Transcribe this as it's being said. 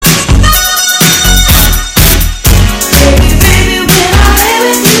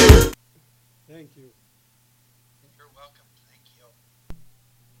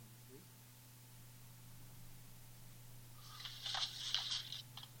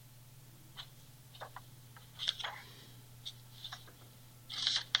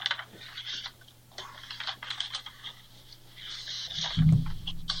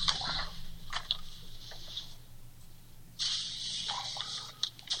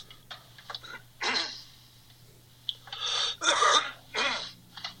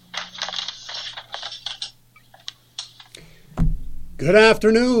Good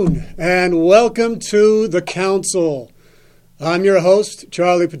afternoon, and welcome to The Council. I'm your host,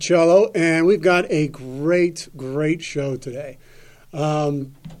 Charlie Pacello, and we've got a great show today.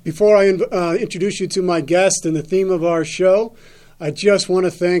 Before I introduce you to my guest and the theme of our show, I just want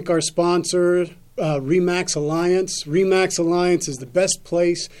to thank our sponsor, RE/MAX Alliance. RE/MAX Alliance is the best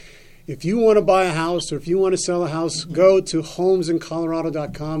place. If you want to buy a house or if you want to sell a house, go to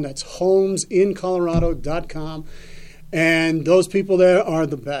homesincolorado.com. That's homesincolorado.com. And those people there are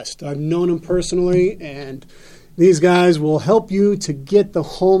the best. I've known them personally, and these guys will help you to get the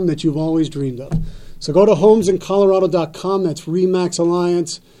home that you've always dreamed of. So go to homesincolorado.com. That's RE/MAX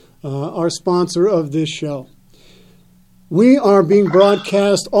Alliance, our sponsor of this show. We are being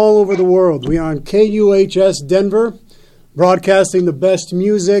broadcast all over the world. We are on KUHS Denver, broadcasting the best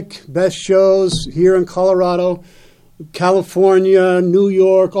music, best shows here in Colorado, California, New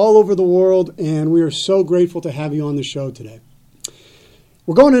York, all over the world, and we are so grateful to have you on the show today.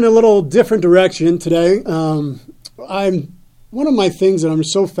 We're going in a little different direction today. One of my things that I'm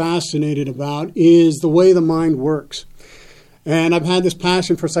so fascinated about is the way the mind works. And I've had this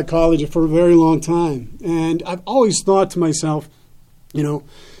passion for psychology for a very long time. And I've always thought to myself,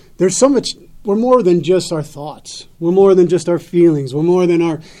 there's so much. We're more than just our thoughts. We're more than just our feelings. We're more than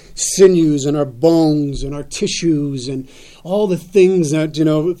our sinews and our bones and our tissues and all the things that,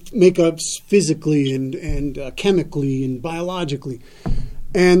 make us physically and chemically and biologically.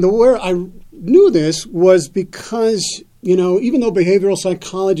 And where I knew this was because, even though behavioral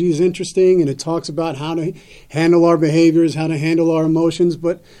psychology is interesting and it talks about how to handle our behaviors, how to handle our emotions,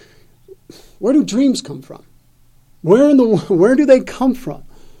 but where do dreams come from? Where do they come from?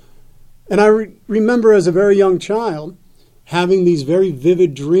 And I remember as a very young child having these very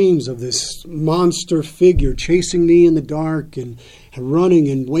vivid dreams of this monster figure chasing me in the dark and running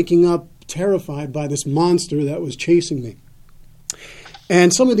and waking up terrified by this monster that was chasing me.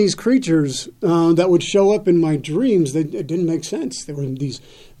 And some of these creatures that would show up in my dreams, it didn't make sense. They were these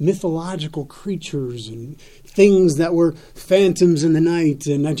mythological creatures and things that were phantoms in the night,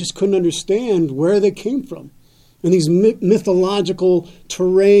 and I just couldn't understand where they came from. And these mythological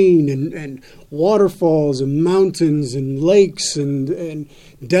terrain and waterfalls and mountains and lakes and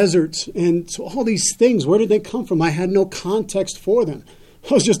deserts. And so all these things, where did they come from? I had no context for them.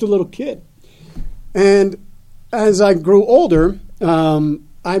 I was just a little kid. And as I grew older,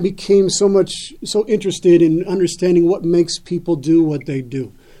 I became so interested in understanding what makes people do what they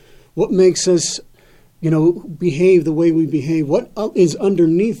do. What makes us, behave the way we behave. What is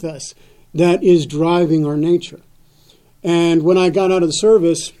underneath us that is driving our nature. And when I got out of the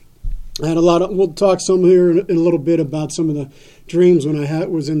service, I had we'll talk some here in a little bit about some of the dreams when I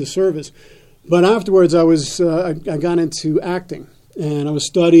was in the service. But afterwards, I got into acting, and I was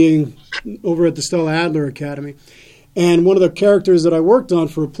studying over at the Stella Adler Academy. And one of the characters that I worked on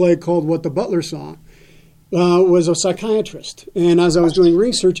for a play called What the Butler Saw was a psychiatrist. And as I was doing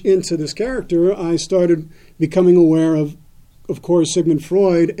research into this character, I started becoming aware of course, Sigmund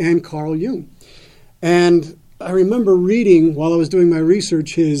Freud and Carl Jung. And I remember reading, while I was doing my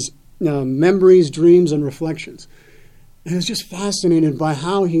research, his Memories, Dreams, and Reflections. And I was just fascinated by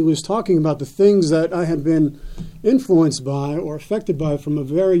how he was talking about the things that I had been influenced by or affected by from a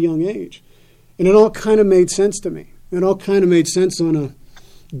very young age. And it all kind of made sense to me. It all kind of made sense on a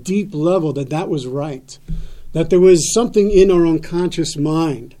deep level that was right. That there was something in our unconscious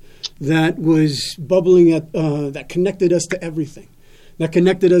mind that was bubbling that connected us to everything, that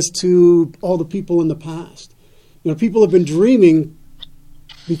connected us to all the people in the past. People have been dreaming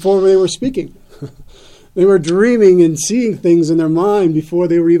before they were speaking. They were dreaming and seeing things in their mind before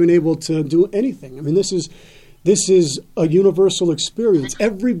they were even able to do anything. I mean, this is a universal experience.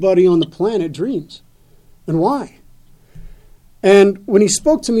 Everybody on the planet dreams. And why? And when he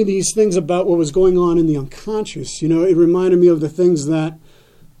spoke to me these things about what was going on in the unconscious, it reminded me of the things that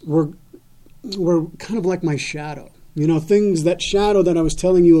were kind of like my shadow. That shadow that I was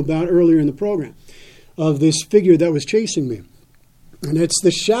telling you about earlier in the program, of this figure that was chasing me. And it's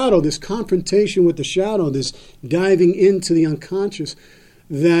the shadow, this confrontation with the shadow, this diving into the unconscious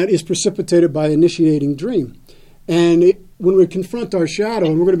that is precipitated by initiating dream. And when we confront our shadow,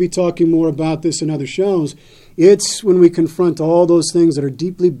 and we're going to be talking more about this in other shows, it's when we confront all those things that are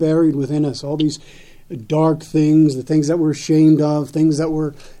deeply buried within us, all these dark things, the things that we're ashamed of, things that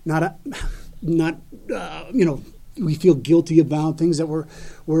we're not we feel guilty about, things that we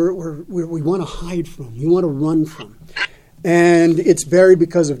want to hide from, we want to run from. And it's buried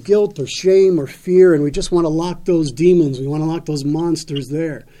because of guilt or shame or fear, and we just want to lock those demons, we want to lock those monsters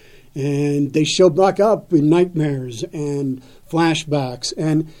there. And they show back up in nightmares and flashbacks.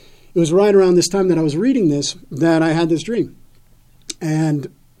 And it was right around this time that I was reading this that I had this dream.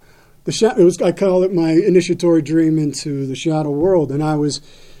 And I call it my initiatory dream into the shadow world. And I was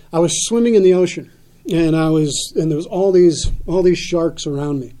swimming in the ocean, and there was all these sharks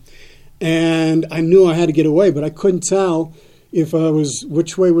around me. And I knew I had to get away, but I couldn't tell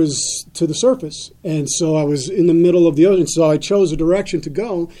which way was to the surface. And so I was in the middle of the ocean, so I chose a direction to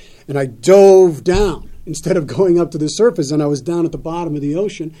go, and I dove down instead of going up to the surface, and I was down at the bottom of the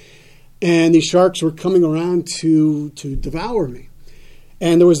ocean, and these sharks were coming around to devour me.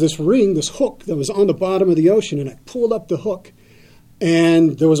 And there was this hook that was on the bottom of the ocean, and I pulled up the hook,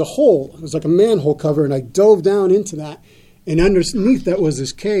 and there was a hole. It was like a manhole cover, and I dove down into that, and underneath that was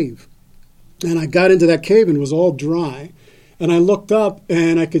this cave. And I got into that cave, and it was all dry. And I looked up,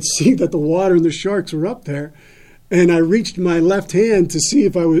 and I could see that the water and the sharks were up there. And I reached my left hand to see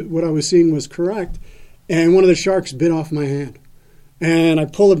if what I was seeing was correct. And one of the sharks bit off my hand. And I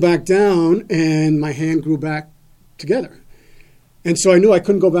pulled it back down, and my hand grew back together. And so I knew I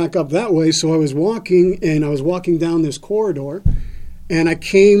couldn't go back up that way. So I was walking down this corridor, and I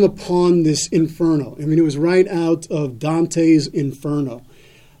came upon this inferno. I mean, it was right out of Dante's Inferno.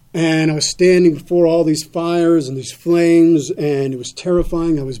 And I was standing before all these fires and these flames, and it was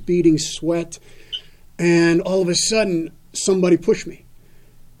terrifying. I was beating sweat. And all of a sudden, somebody pushed me.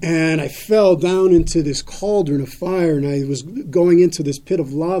 And I fell down into this cauldron of fire, and I was going into this pit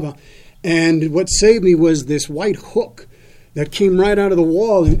of lava. And what saved me was this white hook that came right out of the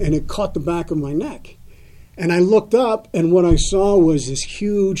wall, and it caught the back of my neck. And I looked up, and what I saw was this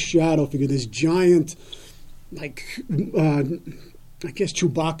huge shadow figure, this giant, I guess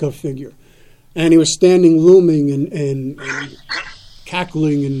Chewbacca figure. And he was standing looming and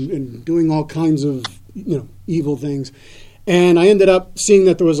cackling and doing all kinds of evil things. And I ended up seeing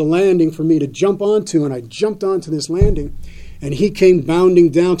that there was a landing for me to jump onto, and I jumped onto this landing, and he came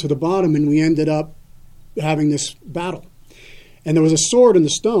bounding down to the bottom, and we ended up having this battle. And there was a sword in the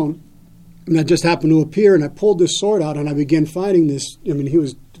stone, and that just happened to appear, and I pulled this sword out, and I began fighting this. I mean, he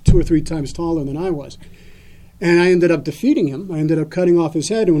was 2 or 3 times taller than I was. And I ended up defeating him. I ended up cutting off his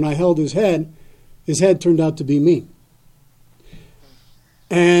head, and when I held his head turned out to be me.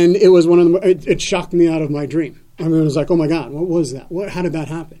 And it was it shocked me out of my dream. I mean, it was like, oh my God, what was that? How did that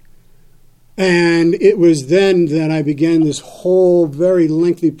happen? And it was then that I began this whole very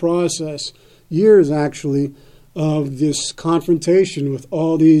lengthy process, years actually, of this confrontation with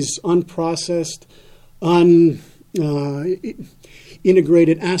all these unprocessed,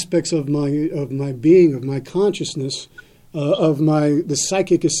 integrated aspects of my being, of my consciousness, the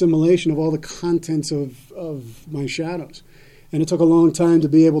psychic assimilation of all the contents of my shadows. And it took a long time to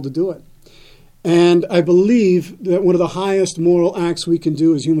be able to do it. And I believe that one of the highest moral acts we can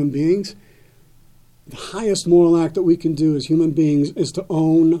do as human beings, the highest moral act that we can do as human beings is to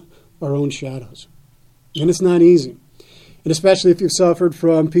own our own shadows. And it's not easy. And especially if you've suffered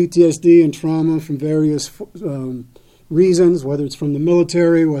from PTSD and trauma from various reasons, whether it's from the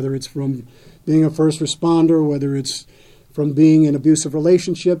military, whether it's from being a first responder, whether it's from being in abusive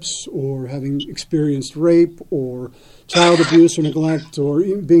relationships or having experienced rape or child abuse or neglect or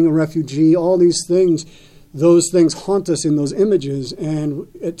being a refugee, all these things, those things haunt us in those images, and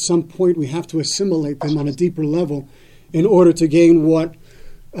at some point we have to assimilate them on a deeper level in order to gain what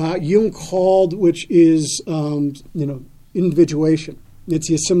Jung called, which is individuation. It's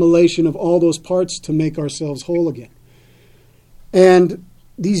the assimilation of all those parts to make ourselves whole again. And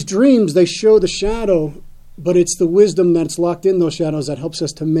these dreams, they show the shadow, but it's the wisdom that's locked in those shadows that helps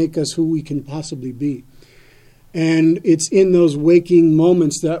us to make us who we can possibly be. And it's in those waking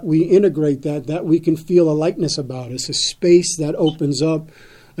moments that we integrate that we can feel a lightness about us, a space that opens up,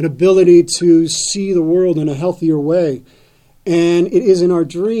 an ability to see the world in a healthier way. And it is in our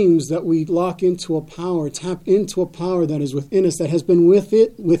dreams that we lock into a power, tap into a power that is within us, that has been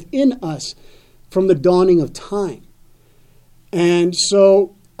within us from the dawning of time. And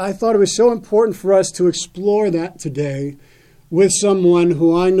so I thought it was so important for us to explore that today with someone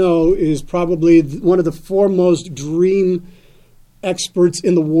who I know is probably one of the foremost dream experts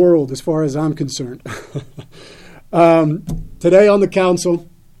in the world, as far as I'm concerned. Today on the council,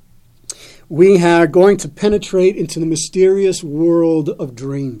 we are going to penetrate into the mysterious world of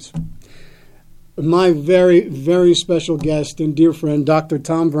dreams. My very, very special guest and dear friend, Dr.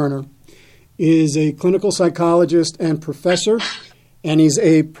 Tom Verner, is a clinical psychologist and professor, and he's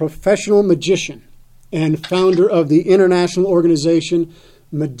a professional magician and founder of the international organization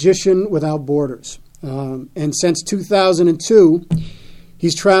Magician Without Borders. And since 2002,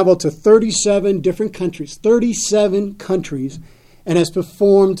 he's traveled to 37 different countries, and has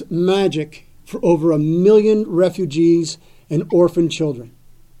performed magic for over 1 million refugees and orphan children.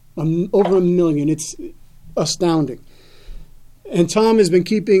 Over 1 million. It's astounding. And Tom has been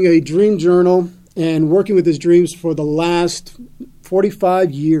keeping a dream journal and working with his dreams for the last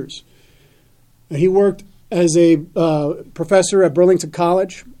 45 years. And he worked as a professor at Burlington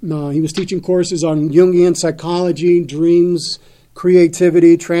College. He was teaching courses on Jungian psychology, dreams,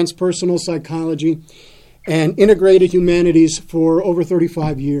 creativity, transpersonal psychology, and integrated humanities for over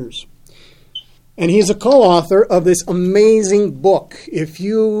 35 years. And he's a co-author of this amazing book. If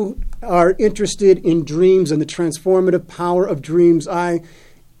you are interested in dreams and the transformative power of dreams, I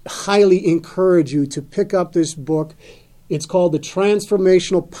highly encourage you to pick up this book. It's called The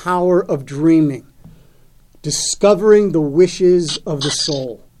Transformational Power of Dreaming, Discovering the Wishes of the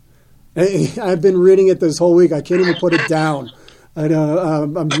Soul. I've been reading it this whole week. I can't even put it down.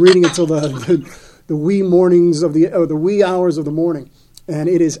 I'm reading it till the wee mornings of the wee hours of the morning. And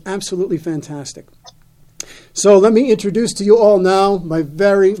it is absolutely fantastic. So let me introduce to you all now my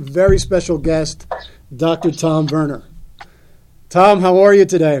very, very special guest, Dr. Tom Verner. Tom, how are you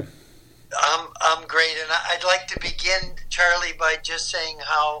today? I'm great, and I'd like to begin, Charlie, by just saying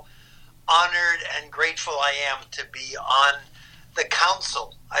how honored and grateful I am to be on the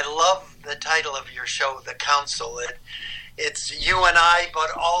Council. I love the title of your show, The Council. It's you and I,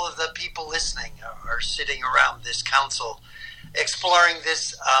 but all of the people listening are sitting around this council exploring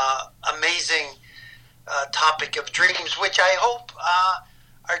this amazing topic of dreams, which I hope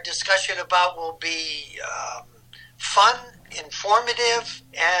our discussion about will be fun, informative,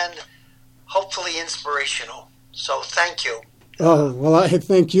 and hopefully inspirational. So thank you. Oh, well, I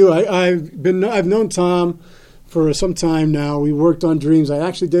thank you. I've known Tom for some time now. We worked on dreams. I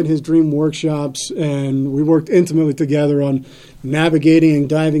actually did his dream workshops, and we worked intimately together on navigating and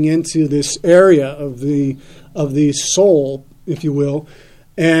diving into this area of the soul, if you will.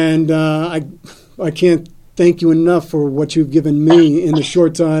 And I can't thank you enough for what you've given me in the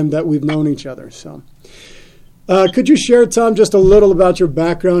short time that we've known each other. So could you share, Tom, just a little about your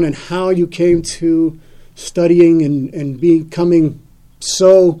background and how you came to studying and becoming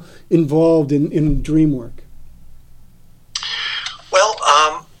so involved in dream work? Well,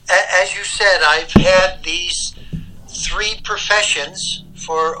 as you said, I've had these three professions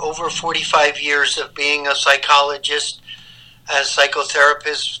for over 45 years of being a psychologist, as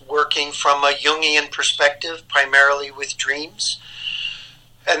psychotherapist, working from a Jungian perspective, primarily with dreams.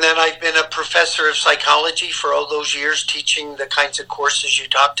 And then I've been a professor of psychology for all those years, teaching the kinds of courses you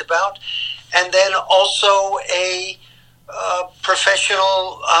talked about. And then also a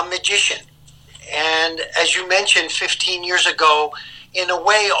professional magician. And as you mentioned, 15 years ago, in a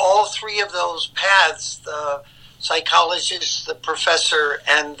way, all three of those paths, the psychologist, the professor,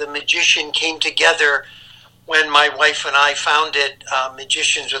 and the magician came together when my wife and I founded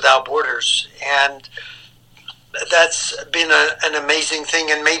Magicians Without Borders. And that's been an amazing thing,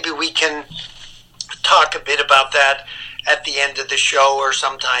 and maybe we can talk a bit about that at the end of the show or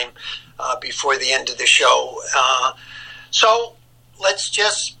sometime before the end of the show. So let's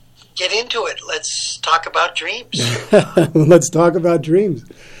just get into it. Let's talk about dreams. Let's talk about dreams.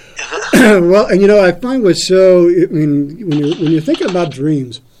 Well, and I find what's so, when you're thinking about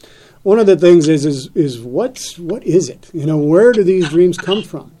dreams, one of the things is what is it? Where do these dreams come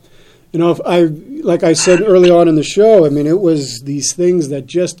from? Like I said early on in the show, it was these things that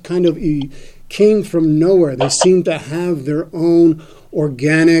just kind of came from nowhere. They seemed to have their own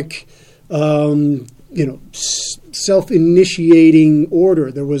organic, self-initiating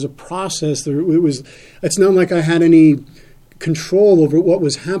order. There was a process. It's not like I had any control over what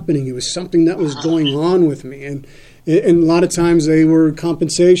was happening. It was something that was going on with me. And a lot of times they were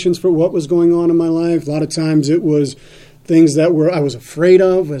compensations for what was going on in my life. A lot of times it was things that I was afraid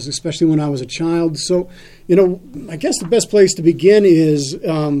of, especially when I was a child. So, I guess the best place to begin is,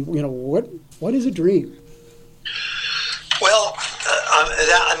 what is a dream? Well,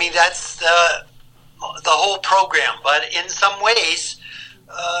 that's the whole program. But in some ways,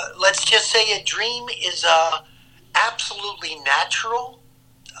 let's just say a dream is absolutely natural,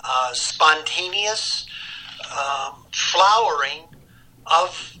 spontaneous flowering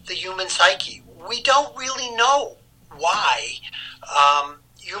of the human psyche. We don't really know why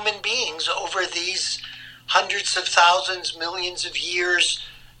human beings over these hundreds of thousands, millions of years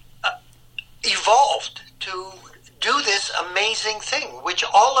evolved to do this amazing thing, which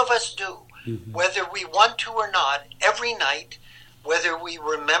all of us do, whether we want to or not, every night, whether we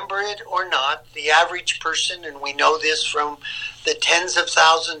remember it or not. The average person, and we know this from the tens of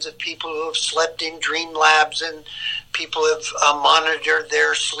thousands of people who have slept in dream labs and people have monitored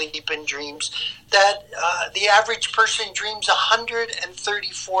their sleep and dreams, that the average person dreams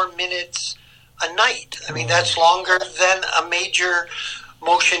 134 minutes a night. That's longer than a major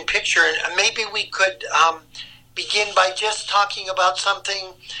motion picture. And maybe we could begin by just talking about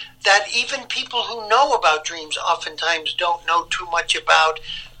something that even people who know about dreams oftentimes don't know too much about,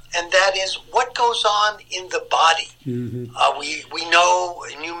 and that is what goes on in the body. We know,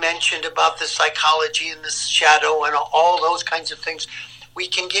 and you mentioned about the psychology and the shadow and all those kinds of things. We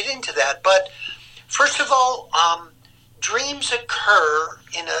can get into that. But first of all, dreams occur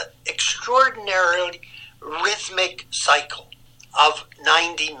in an extraordinarily rhythmic cycle of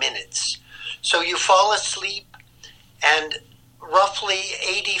 90 minutes. So you fall asleep, and roughly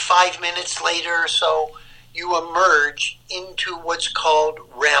 85 minutes later or so, you emerge into what's called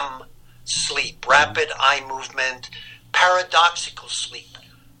REM sleep, rapid eye movement, paradoxical sleep.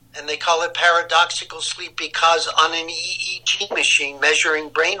 And they call it paradoxical sleep because on an EEG machine measuring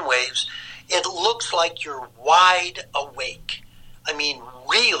brain waves, it looks like you're wide awake. I mean,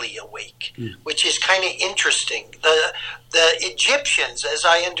 really awake, which is kind of interesting. The Egyptians, as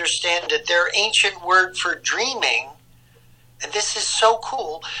I understand it, their ancient word for dreaming, and this is so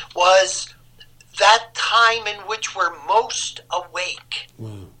cool, was that time in which we're most awake.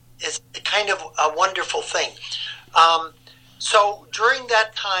 Is kind of a wonderful thing. So during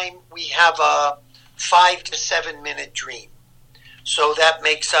that time, we have a 5 to 7 minute dream. So that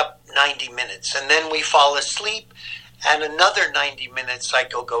makes up 90 minutes. And then we fall asleep, and another 90-minute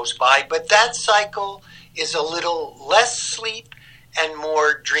cycle goes by. But that cycle is a little less sleep and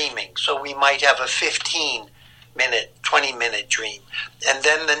more dreaming. So we might have a 15-minute, 20-minute dream. And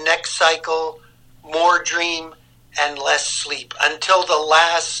then the next cycle, more dream and less sleep, until the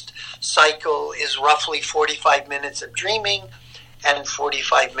last cycle is roughly 45 minutes of dreaming and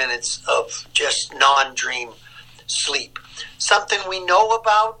 45 minutes of just non-dream sleep. Something we know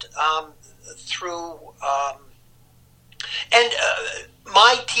about through...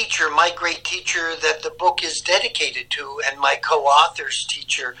 my teacher, my great teacher that the book is dedicated to, and my co-author's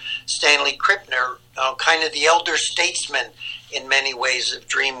teacher, Stanley Krippner, kind of the elder statesman in many ways of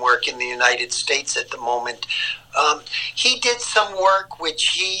dream work in the United States at the moment. He did some work which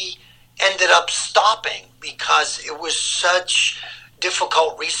he ended up stopping because it was such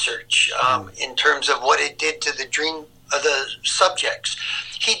difficult research in terms of what it did to the dream of the subjects.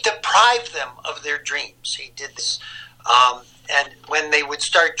 He deprived them of their dreams. He did this. And when they would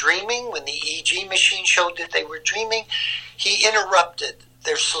start dreaming, when the EEG machine showed that they were dreaming, he interrupted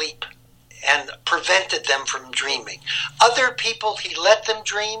their sleep and prevented them from dreaming. Other people, he let them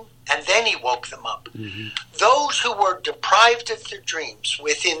dream, and then he woke them up. Those who were deprived of their dreams,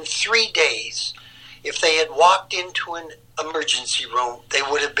 within 3 days, if they had walked into an emergency room, they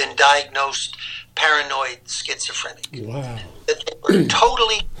would have been diagnosed paranoid schizophrenic. Wow. That they were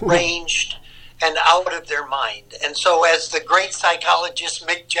totally deranged and out of their mind. And so, as the great psychologist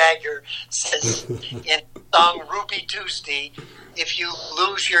Mick Jagger says in the song Ruby Tuesday, if you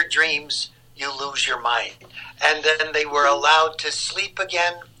lose your dreams, you lose your mind. And then they were allowed to sleep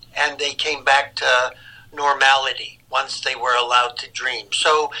again, and they came back to normality once they were allowed to dream.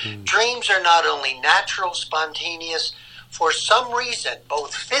 So dreams are not only natural, spontaneous, for some reason,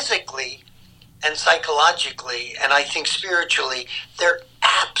 both physically and psychologically, and I think spiritually, they're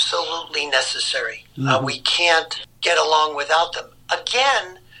absolutely necessary. We can't get along without them.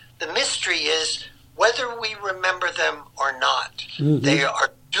 Again, the mystery is whether we remember them or not. They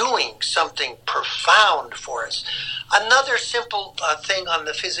are doing something profound for us. Another simple thing on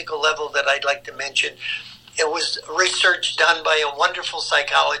the physical level that I'd like to mention, it was research done by a wonderful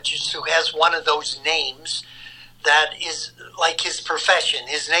psychologist who has one of those names that is like his profession.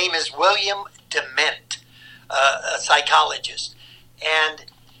 His name is William Dement, a psychologist. And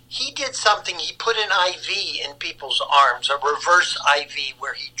he did something. He put an IV in people's arms, a reverse IV,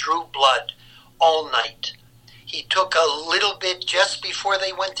 where he drew blood all night. He took a little bit just before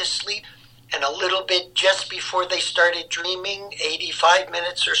they went to sleep and a little bit just before they started dreaming, 85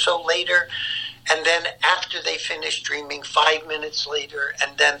 minutes or so later, and then after they finished dreaming, 5 minutes later,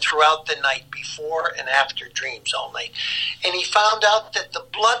 and then throughout the night, before and after dreams all night. And he found out that the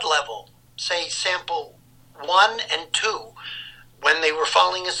blood level, say sample 1 and 2, when they were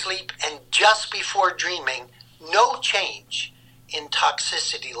falling asleep and just before dreaming, no change in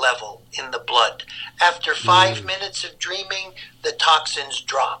toxicity level in the blood. After 5 minutes of dreaming, the toxins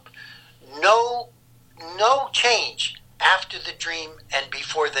drop. No change after the dream and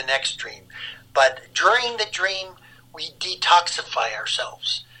before the next dream. But during the dream, we detoxify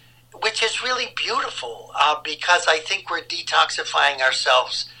ourselves, which is really beautiful because I think we're detoxifying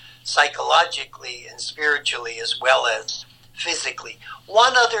ourselves psychologically and spiritually as well as physically.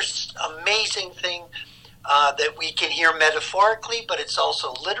 One other amazing thing that we can hear metaphorically, but it's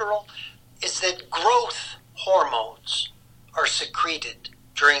also literal, is that growth hormones are secreted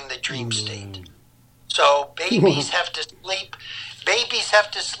during the dream state. So babies have to sleep. Babies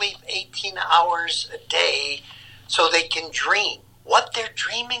have to sleep 18 hours a day so they can dream. What they're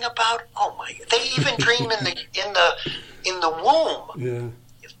dreaming about? Oh my! They even dream in the womb. Yeah.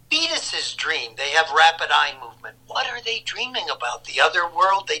 Fetuses dream. They have rapid eye movement. What are they dreaming about? The other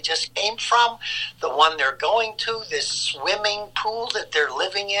world they just came from? The one they're going to? This swimming pool that they're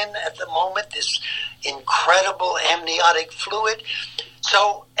living in at the moment? This incredible amniotic fluid?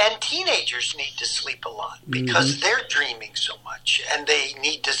 So, and teenagers need to sleep a lot because they're dreaming so much and they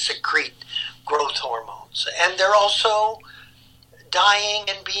need to secrete growth hormones. And they're also dying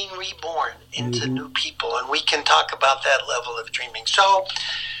and being reborn into new people. And we can talk about that level of dreaming. So,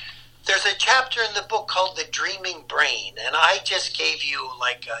 there's a chapter in the book called The Dreaming Brain, and I just gave you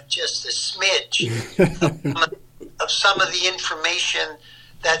like just a smidge of some of the information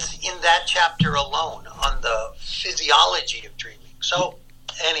that's in that chapter alone on the physiology of dreaming. So,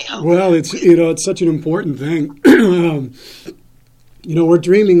 anyhow. Well, it's such an important thing. We're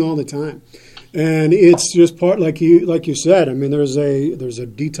dreaming all the time. And it's just part, like you said. I mean, there's a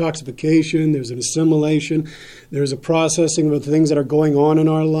detoxification, there's an assimilation, there's a processing of the things that are going on in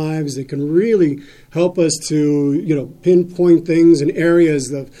our lives that can really help us to pinpoint things in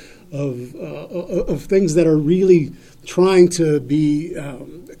areas of things that are really trying to be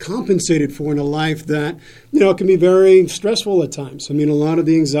compensated for in a life that can be very stressful at times. I mean, a lot of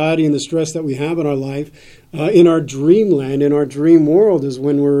the anxiety and the stress that we have in our life, in our dreamland, in our dream world, is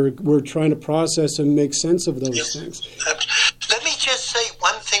when we're trying to process and make sense of those things. Let me just say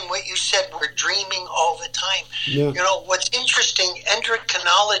one thing. What you said, we're dreaming all the time. Yeah. What's interesting,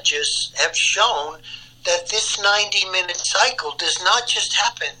 endocrinologists have shown that this 90-minute cycle does not just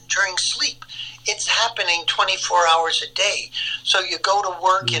happen during sleep. It's happening 24 hours a day. So you go to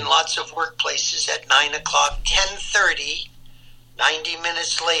work in lots of workplaces at 9 o'clock, 10:30, 90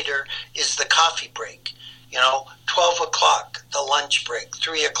 minutes later is the coffee break. 12 o'clock, the lunch break,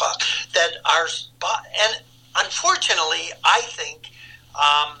 3 o'clock. And unfortunately, I think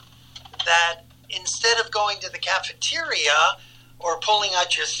that instead of going to the cafeteria or pulling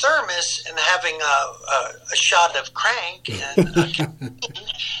out your thermos and having a shot of crank and a caffeine,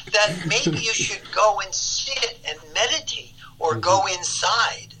 that maybe you should go and sit and meditate or go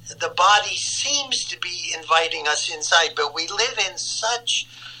inside. The body seems to be inviting us inside, but we live in such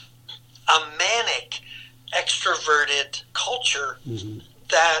a manic, extroverted culture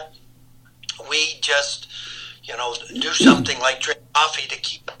that we just, do something like drink coffee to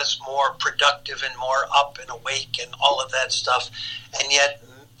keep us more productive and more up and awake and all of that stuff. And yet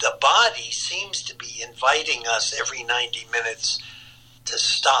the body seems to be inviting us every 90 minutes to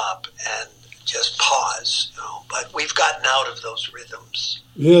stop and just pause. But we've gotten out of those rhythms.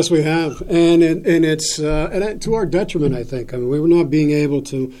 Yes, we have. And it's to our detriment, I think. I mean, we're not being able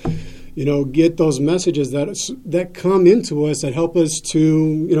to get those messages that come into us that help us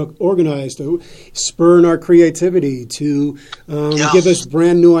to, organize, to spur our creativity, to give us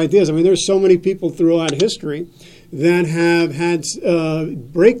brand new ideas. I mean, there's so many people throughout history that have had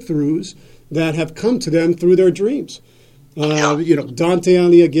breakthroughs that have come to them through their dreams. Dante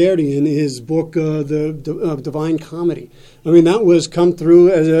Alighieri in his book, The Divine Comedy. I mean, that was come through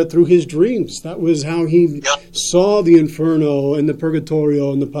through his dreams. That was how he saw the Inferno and the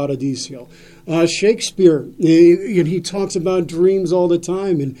Purgatorio and the Paradiso. Shakespeare, he talks about dreams all the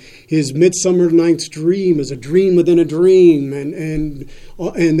time, and his Midsummer Night's Dream is a dream within a dream, and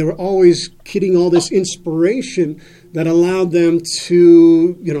they were always getting all this inspiration that allowed them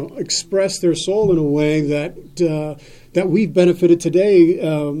to express their soul in a way that we've benefited today,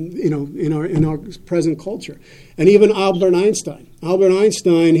 in our present culture. And even Albert Einstein. Albert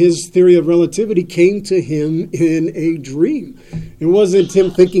Einstein, his theory of relativity came to him in a dream. It wasn't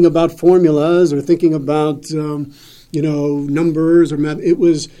him thinking about formulas or thinking about, numbers or math. It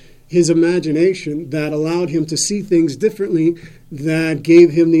was his imagination that allowed him to see things differently, that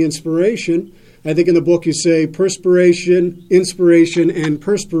gave him the inspiration. I think in the book you say perspiration, inspiration, and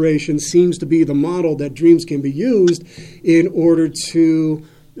perspiration seems to be the model that dreams can be used in order to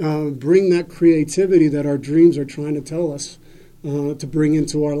bring that creativity that our dreams are trying to tell us to bring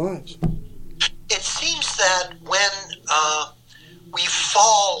into our lives. It seems that when we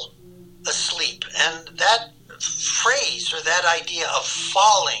fall asleep, and that phrase or that idea of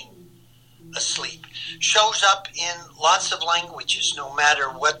falling asleep shows up in lots of languages, no matter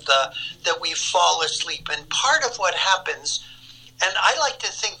what that we fall asleep. And part of what happens, and I like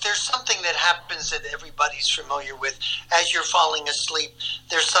to think there's something that happens that everybody's familiar with as you're falling asleep.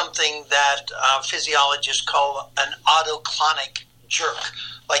 There's something that physiologists call an autoclonic jerk,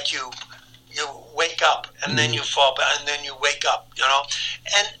 like you wake wake up, and then you fall back, and then you wake up, you know.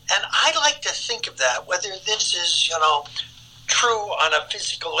 And I like to think of that, whether this is, you know, true on a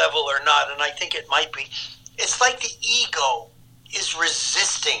physical level or not, and I think it might be. It's like the ego is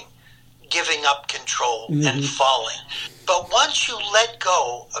resisting giving up control and falling. But once you let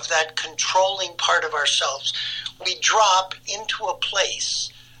go of that controlling part of ourselves, we drop into a place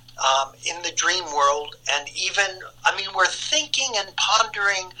in the dream world, and even, I mean, we're thinking and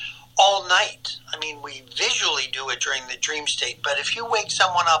pondering all night. I mean, we visually do it during the dream state, but if you wake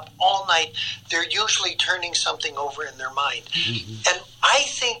someone up all night, they're usually turning something over in their mind. And I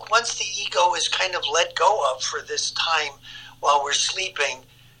think once the ego is kind of let go of for this time while we're sleeping,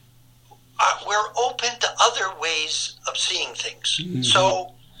 we're open to other ways of seeing things.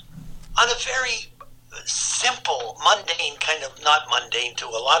 So on a very simple, mundane, kind of, not mundane to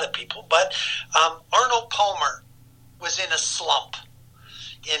a lot of people, but Arnold Palmer was in a slump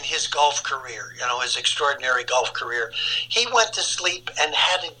in his golf career, you know, his extraordinary golf career. He went to sleep and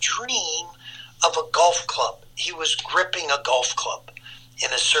had a dream of a golf club. He was gripping a golf club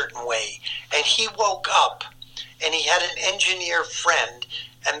in a certain way. And he woke up, and he had an engineer friend,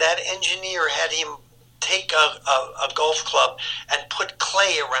 and that engineer had him take a golf club and put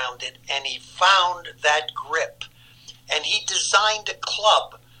clay around it, and he found that grip. And he designed a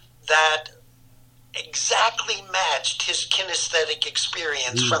club that exactly matched his kinesthetic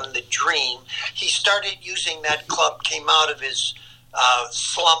experience from the dream. He started using that club, came out of his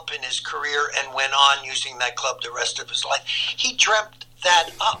slump in his career, and went on using that club the rest of his life. He dreamt that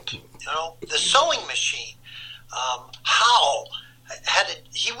up, you know, the sewing machine.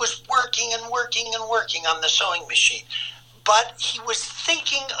 He was working and working and working on the sewing machine, but he was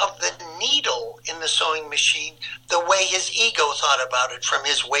thinking of the needle in the sewing machine the way his ego thought about it from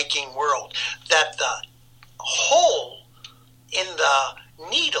his waking world, that the hole in the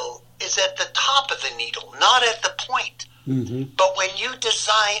needle is at the top of the needle, not at the point. But when you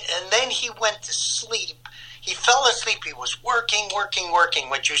design, and then he went to sleep, he fell asleep, he was working,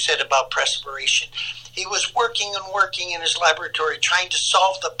 what you said about perspiration. He was working and working in his laboratory trying to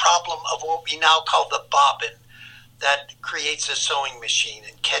solve the problem of what we now call the bobbin that creates a sewing machine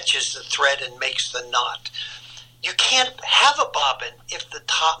and catches the thread and makes the knot. You can't have a bobbin if the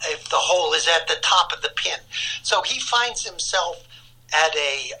hole is at the top of the pin. So he finds himself at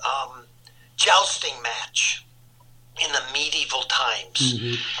a jousting match in the medieval times,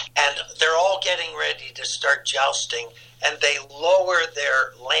 and they're all getting ready to start jousting, and they lower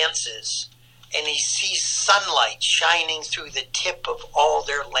their lances, and he sees sunlight shining through the tip of all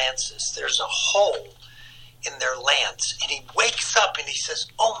their lances. There's a hole in their lance, and he wakes up and he says,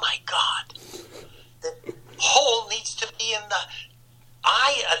 "Oh my God, the hole needs to be in the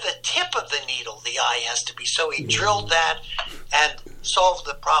eye, the tip of the needle. The eye has to be." So he drilled that and solved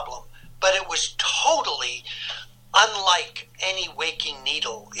the problem, but it was totally unlike any waking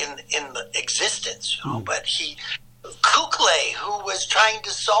needle in the existence, you know. But Kukle, who was trying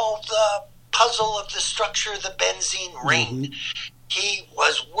to solve the puzzle of the structure of the benzene ring, he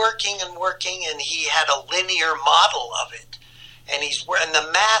was working and working, and he had a linear model of it, and the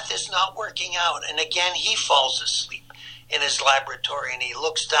math is not working out, and again he falls asleep in his laboratory, and he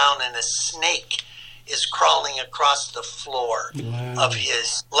looks down, and a snake is crawling across the floor of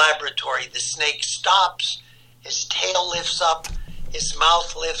his laboratory. The snake stops. His tail lifts up, his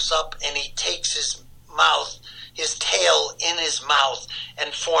mouth lifts up, and he takes his tail in his mouth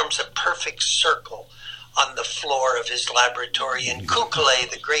and forms a perfect circle on the floor of his laboratory. And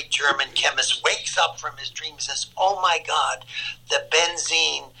Kukle, the great German chemist, wakes up from his dream and says, "Oh my God, the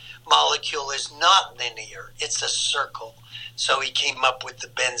benzene molecule is not linear, it's a circle." So he came up with the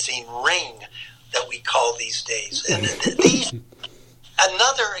benzene ring that we call these days. And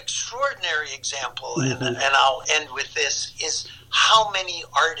another extraordinary example, and I'll end with this, is how many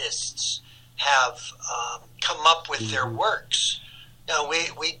artists have come up with their works. Now,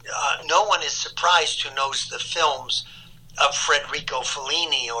 no one is surprised who knows the films of Federico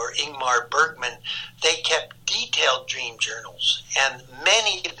Fellini or Ingmar Bergman. They kept detailed dream journals, and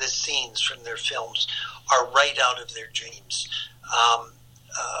many of the scenes from their films are right out of their dreams.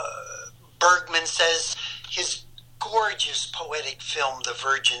 Bergman says his gorgeous poetic film, The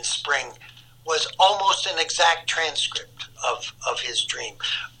Virgin Spring, was almost an exact transcript of his dream.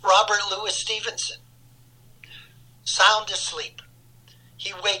 Robert Louis Stevenson, sound asleep.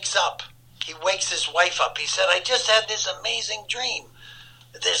 He wakes up. He wakes his wife up. He said, "I just had this amazing dream.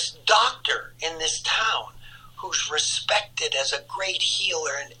 This doctor in this town who's respected as a great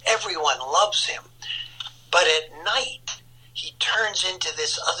healer and everyone loves him. But at night, he turns into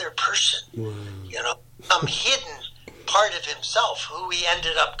this other person, you know, some hidden part of himself, who he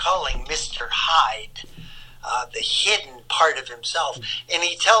ended up calling Mr. Hyde, the hidden part of himself. And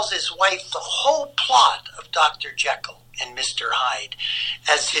he tells his wife the whole plot of Dr. Jekyll and Mr. Hyde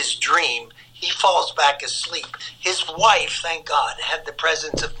as his dream. He falls back asleep. His wife, thank God, had the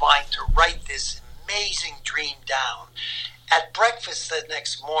presence of mind to write this amazing dream down. At breakfast the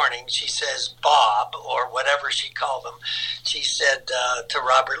next morning, she says, Bob, or whatever she called him, she said to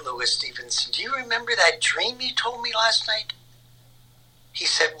Robert Louis Stevenson, do you remember that dream you told me last night? He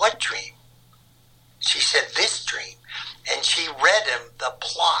said, what dream? She said, this dream. And she read him the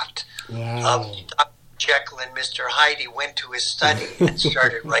plot of Dr. Jekyll and Mr. Hyde. He went to his study and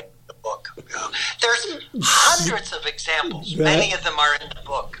started writing the book. There's hundreds of examples. Many of them are in the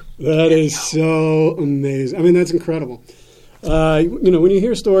book. That is so amazing. I mean, that's incredible. When you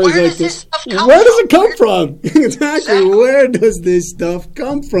hear stories like this, where does it come from? Exactly. Where does this stuff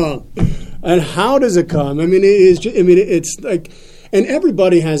come from? And how does it come? I mean, it's like, and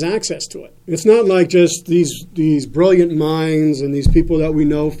everybody has access to it. It's not like just these brilliant minds and these people that we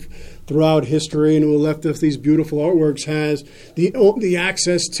know throughout history and who left us these beautiful artworks has the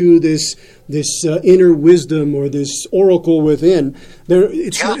access to this inner wisdom or this oracle within.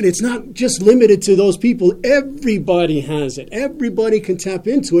 It's not just limited to those people. Everybody has it. Everybody can tap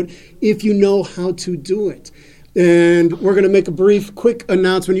into it if you know how to do it. And we're going to make a quick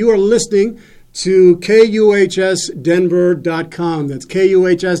announcement. You are listening to KUHSdenver.com. That's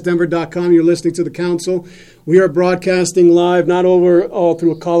KUHSdenver.com. You're listening to the council. We are broadcasting live, not all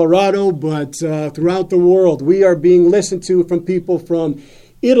through Colorado, but throughout the world. We are being listened to from people from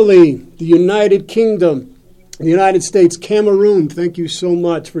Italy, the United Kingdom, the United States, Cameroon. Thank you so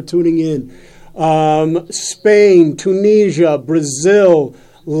much for tuning in. Spain, Tunisia, Brazil,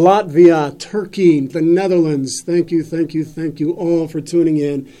 Latvia, Turkey, the Netherlands. Thank you all for tuning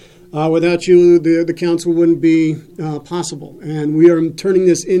in. Without you, the council wouldn't be possible. And we are turning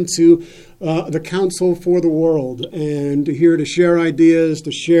this into the council for the world, and here to share ideas,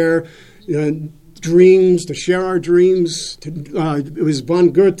 to share dreams, to share our dreams. It was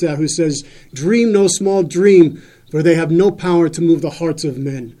von Goethe who says, dream no small dream, for they have no power to move the hearts of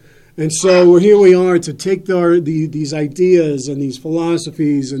men. And so here we are to take these ideas and these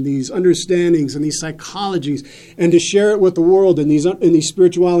philosophies and these understandings and these psychologies and to share it with the world and these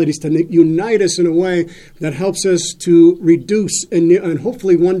spiritualities to unite us in a way that helps us to reduce and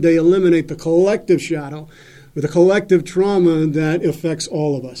hopefully one day eliminate the collective shadow or the collective trauma that affects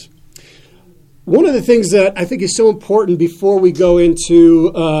all of us. One of the things that I think is so important before we go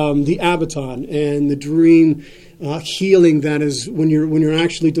into the Abaton and the dream healing, that is when you're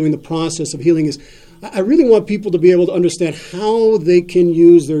actually doing the process of healing, is I really want people to be able to understand how they can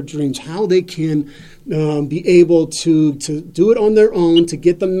use their dreams, how they can be able to do it on their own, to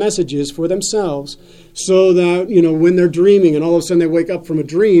get the messages for themselves, so that when they're dreaming and all of a sudden they wake up from a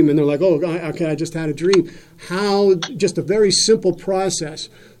dream and they're like, oh, okay, I just had a dream. How just a very simple process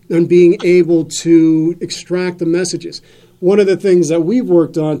on being able to extract the messages. One of the things that we've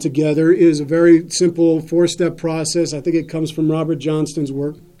worked on together is a very simple 4-step process. I think it comes from Robert Johnston's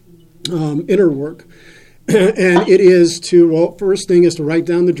work, inner work. And it is first thing is to write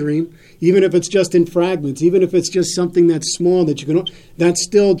down the dream, even if it's just in fragments, even if it's just something that's small that's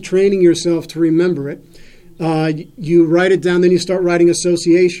still training yourself to remember it. You write it down, then you start writing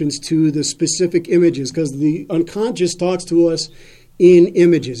associations to the specific images, because the unconscious talks to us in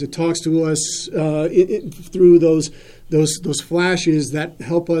images. It talks to us through those flashes that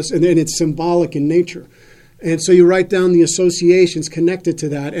help us, and then it's symbolic in nature. And so you write down the associations connected to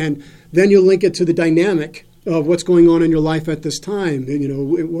that, and then you link it to the dynamic of what's going on in your life at this time.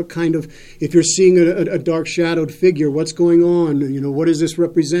 What kind of, if you're seeing a dark shadowed figure, what's going on? What is this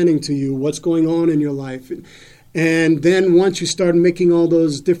representing to you? What's going on in your life? And then once you start making all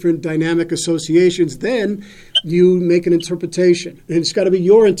those different dynamic associations, then you make an interpretation. And it's got to be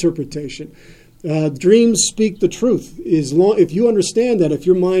your interpretation. Dreams speak the truth. If you understand that, if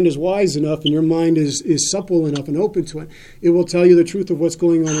your mind is wise enough and your mind is supple enough and open to it, it will tell you the truth of what's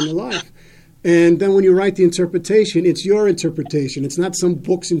going on in your life. And then when you write the interpretation, it's your interpretation. It's not some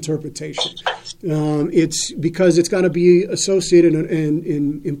book's interpretation. It's because it's got to be associated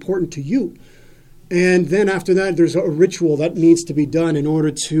and important to you. And then after that, there's a ritual that needs to be done in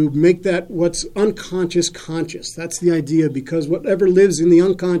order to make that what's unconscious conscious. That's the idea, because whatever lives in the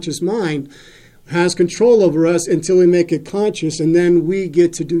unconscious mind has control over us until we make it conscious, and then we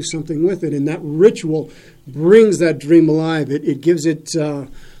get to do something with it. And that ritual brings that dream alive. It gives it, I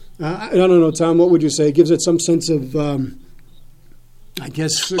don't know, Tom, what would you say? It gives it some sense of, I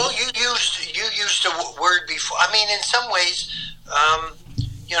guess. Well, you used a word before. I mean, in some ways,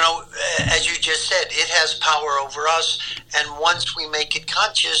 as you just said, it has power over us. And once we make it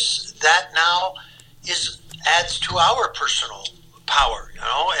conscious, that now adds to our personal power,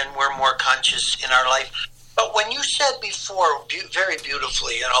 and we're more conscious in our life. But when you said before, very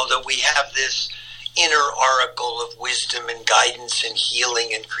beautifully, that we have this inner oracle of wisdom and guidance and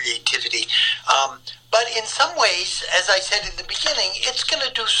healing and creativity. But in some ways, as I said in the beginning, it's going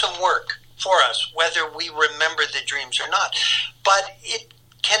to do some work for us, whether we remember the dreams or not. But it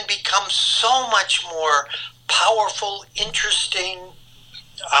can become so much more powerful, interesting,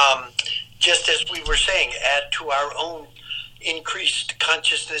 just as we were saying, add to our own increased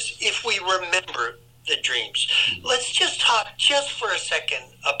consciousness if we remember the dreams. Let's just talk just for a second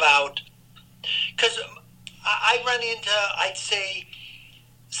about, because I run into, I'd say,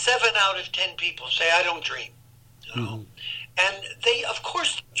 7 out of 10 people say, I don't dream. And they, of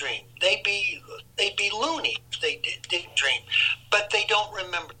course, dream. They'd be loony if they didn't dream. But they don't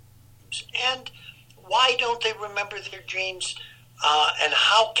remember dreams. And why don't they remember their dreams? And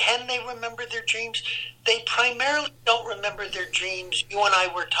how can they remember their dreams? They primarily don't remember their dreams. You and I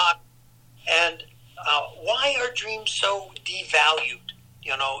were talking. And why are dreams so devalued,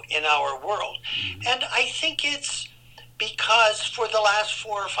 in our world? And I think it's because for the last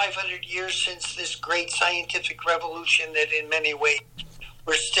 400 or 500 years since this great scientific revolution that in many ways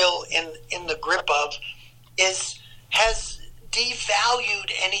we're still in the grip of, has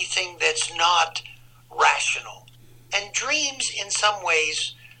devalued anything that's not rational. And dreams in some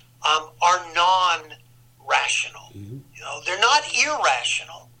ways are non-rational. They're not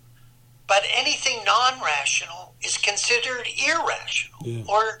irrational, but anything non-rational is considered irrational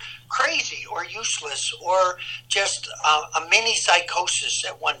or crazy or useless or just a mini psychosis.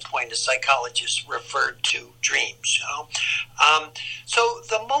 At one point, a psychologist referred to dreams. So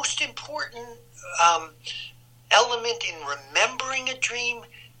the most important element in remembering a dream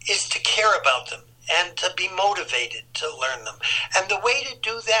is to care about them and to be motivated to learn them. And the way to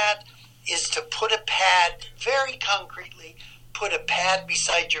do that is to put a pad, very concretely, put a pad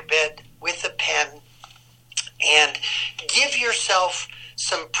beside your bed with a pen and give yourself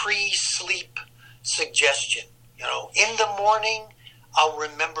some pre-sleep suggestion. In the morning, I'll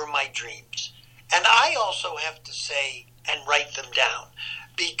remember my dreams. And I also have to say and write them down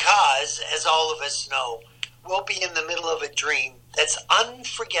because, as all of us know, we'll be in the middle of a dream that's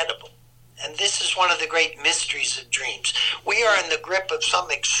unforgettable. And this is one of the great mysteries of dreams. We are in the grip of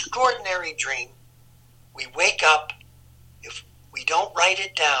some extraordinary dream. We wake up. If we don't write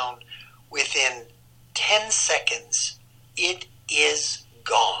it down, within 10 seconds, it is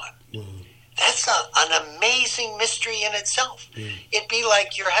gone. That's an amazing mystery in itself. It'd be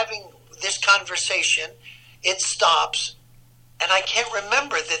like you're having this conversation, it stops, and I can't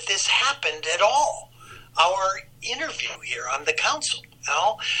remember that this happened at all. Our interview here on the council,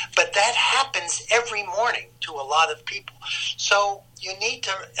 but that happens every morning to a lot of people. So you need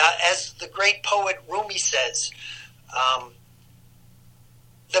to, as the great poet Rumi says,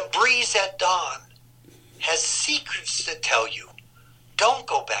 the breeze at dawn has secrets to tell you. Don't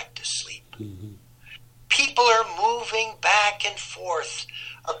go back to sleep. People are moving back and forth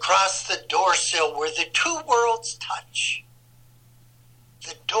across the door sill where the two worlds touch.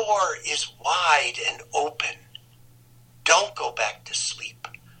 The door is wide and open. Don't go back to sleep.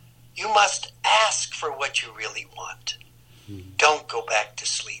 You must ask for what you really want. Don't go back to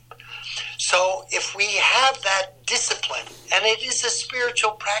sleep. So if we have that discipline, and it is a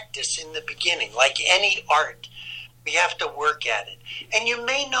spiritual practice in the beginning, like any art, we have to work at it. And you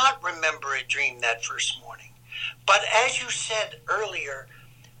may not remember a dream that first morning. But as you said earlier,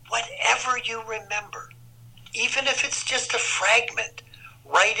 whatever you remember, even if it's just a fragment,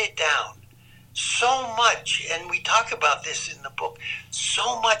 write it down. So much, and we talk about this in the book,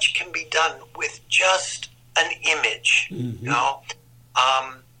 so much can be done with just an image, and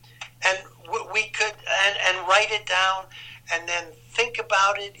we could, and write it down, and then think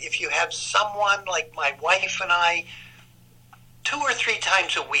about it. If you have someone like my wife and I, 2 or 3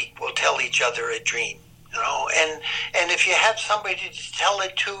 times a week, we'll tell each other a dream, and if you have somebody to tell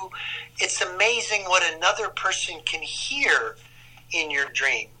it to, it's amazing what another person can hear in your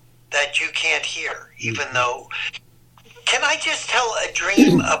dream that you can't hear, even though. Can I just tell a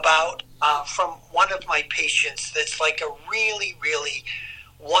dream about from one of my patients that's like a really, really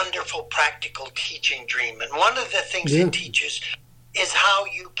wonderful practical teaching dream? And one of the things it teaches is how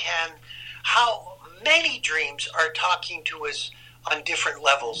many dreams are talking to us on different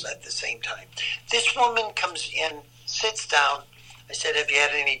levels at the same time. This woman comes in, sits down, I said, have you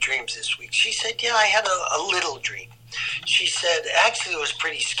had any dreams this week? She said, yeah, I had a little dream. She said, actually, it was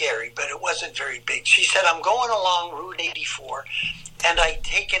pretty scary, but it wasn't very big. She said, I'm going along Route 84, and I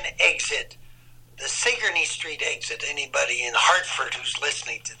take an exit, the Sigourney Street exit. Anybody in Hartford who's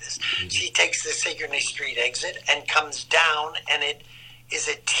listening to this, she takes the Sigourney Street exit and comes down, and it is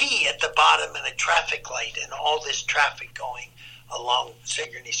a T at the bottom and a traffic light and all this traffic going along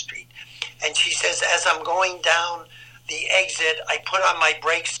Sigourney Street. And she says, as I'm going down the exit, I put on my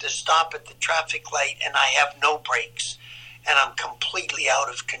brakes to stop at the traffic light, and I have no brakes. And I'm completely out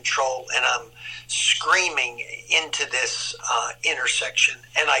of control, and I'm screaming into this intersection,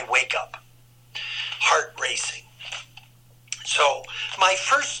 and I wake up, heart racing. So my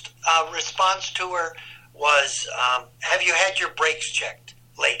first response to her was, have you had your brakes checked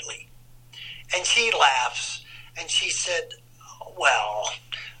lately? And she laughs, and she said, well,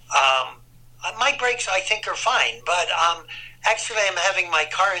 my brakes, I think, are fine, but actually I'm having my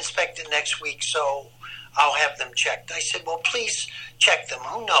car inspected next week, so I'll have them checked. I said, well, please check them.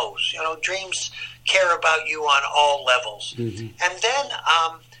 Who knows? Dreams care about you on all levels. Mm-hmm. And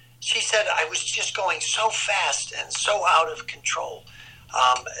then she said, I was just going so fast and so out of control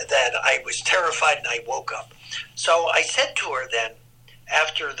that I was terrified, and I woke up. So I said to her then,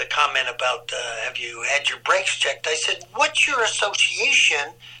 after the comment about have you had your brakes checked, I said, what's your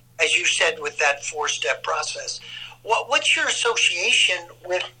association, as you said, with that 4-step process? What's your association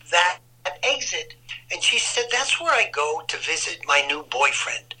with that exit? And she said, that's where I go to visit my new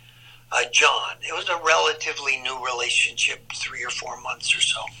boyfriend, John. It was a relatively new relationship, 3 or 4 months or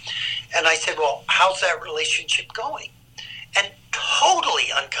so. And I said, well, how's that relationship going? And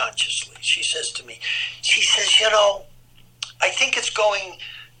totally unconsciously, she says to me, she says, I think it's going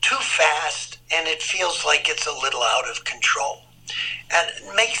too fast, and it feels like it's a little out of control. And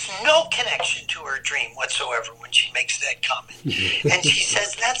it makes no connection to her dream whatsoever when she makes that comment. And she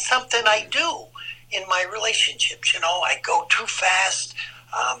says, that's something I do in my relationships. I go too fast,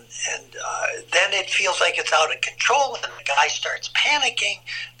 and then it feels like it's out of control, and the guy starts panicking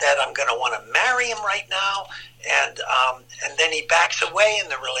that I'm going to want to marry him right now, and then he backs away,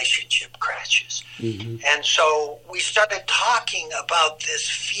 and the relationship crashes. Mm-hmm. And so we started talking about this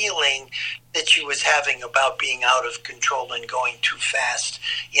feeling that she was having about being out of control and going too fast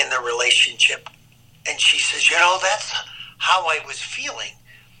in the relationship. And she says, that's how I was feeling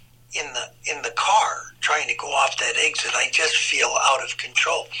in the car trying to go off that exit. I just feel out of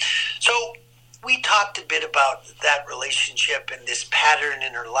control. So we talked a bit about that relationship and this pattern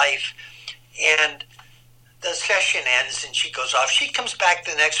in her life, and the session ends and she goes off. She comes back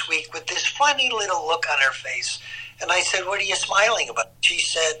the next week with this funny little look on her face, and I said, what are you smiling about? She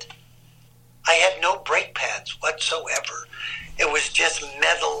said, I had no brake pads whatsoever. It was just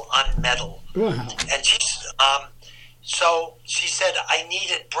metal on metal. Wow. And so she said, I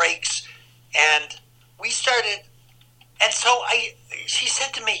needed brakes, and we started, and so she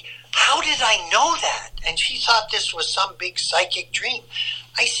said to me, how did I know that? And she thought this was some big psychic dream.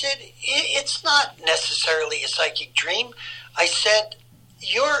 I said, it's not necessarily a psychic dream. I said,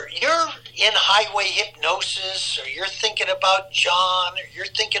 you're in highway hypnosis, or you're thinking about John, or you're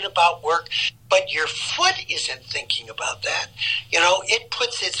thinking about work, but your foot isn't thinking about that. It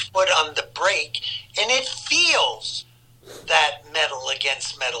puts its foot on the brake, and it feels that metal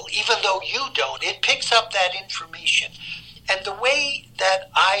against metal, even though you don't. It picks up that information. And the way that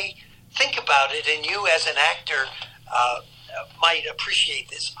I think about it, and you as an actor might appreciate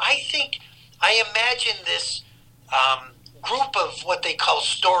this, I imagine this group of what they call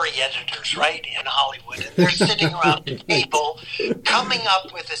story editors, right, in Hollywood, and they're sitting around the table coming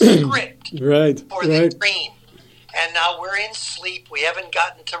up with a script for the dream. And now we're in sleep. We haven't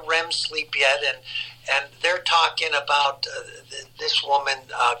gotten to REM sleep yet, and they're talking about this woman,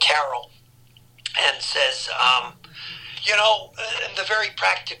 Carol, and says, and the very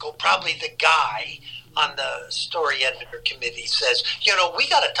practical, probably the guy on the story editor committee says, we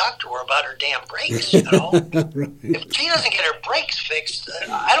got to talk to her about her damn brakes, Right. If she doesn't get her brakes fixed,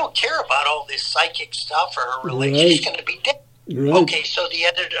 I don't care about all this psychic stuff or her relationship. She's going to be dead. Right. Okay, so the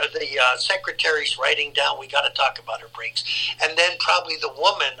editor, the secretary's writing down, we got to talk about her brakes. And then probably the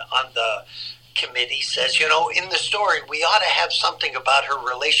woman on the committee says, in the story, we ought to have something about her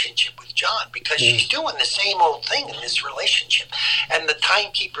relationship with John, because she's doing the same old thing in this relationship. And the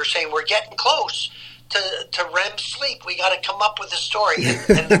timekeeper's saying, we're getting close to REM sleep. We got to come up with a story.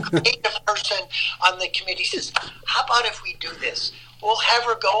 And the creative person on the committee says, how about if we do this? We'll have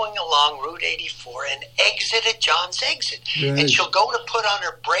her going along Route 84 and exit at John's exit. Right. And she'll go to put on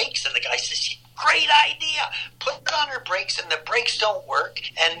her brakes, and the guy says, great idea. Put on her brakes, and the brakes don't work,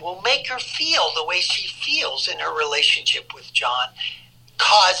 and we'll make her feel the way she feels in her relationship with John,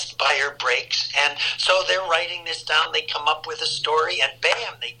 caused by her brakes. And so they're writing this down. They come up with a story, and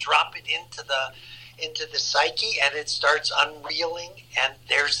bam, they drop it into the psyche, and it starts unreeling. And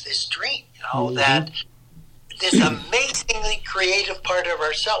there's this dream, that this amazingly creative part of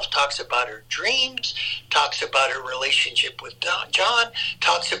ourselves talks about her dreams, talks about her relationship with John,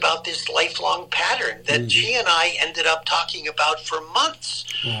 talks about this lifelong pattern that she and I ended up talking about for months.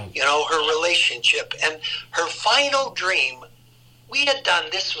 Her relationship and her final dream. We had done,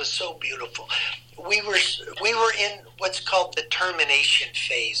 this was so beautiful. We were in what's called the termination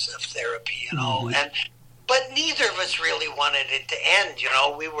phase of therapy, but neither of us really wanted it to end.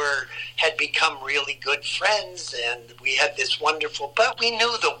 We had become really good friends, and we had this wonderful, but we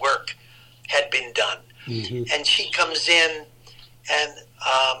knew the work had been done. And she comes in, and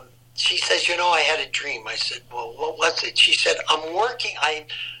she says, I had a dream. I said, well, what was it? She said, I'm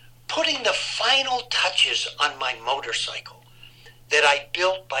putting the final touches on my motorcycle that I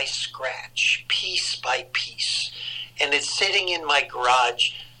built by scratch, piece by piece. And it's sitting in my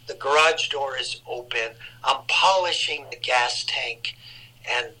garage. The garage door is open. I'm polishing the gas tank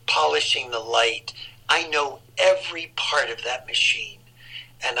and polishing the light. I know every part of that machine.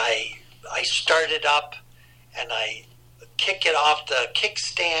 And I start it up, and I kick it off the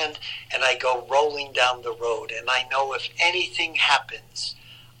kickstand, and I go rolling down the road. And I know if anything happens,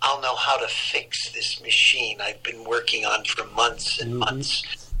 I'll know how to fix this machine I've been working on for months and months.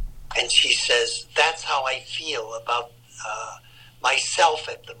 And she says, that's how I feel about myself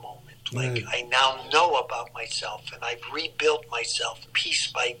at the moment. Like, I now know about myself, and I've rebuilt myself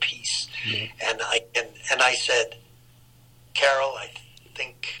piece by piece. And I said, Carol, I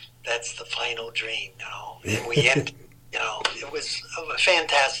think that's the final dream, and we ended, it was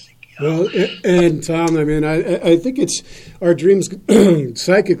fantastic. Well, and Tom, I think it's our dreams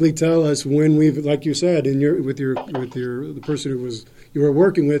psychically tell us when we've, like you said, with the person you were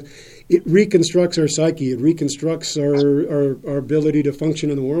working with, it reconstructs our psyche. It reconstructs our ability to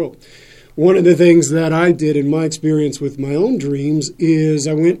function in the world. One of the things that I did in my experience with my own dreams is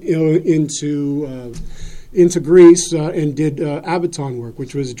I went into Greece and did Abaton work,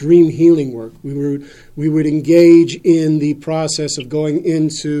 which was dream healing work. We would engage in the process of going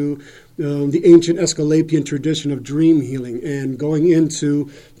into the ancient Aesculapian tradition of dream healing and going into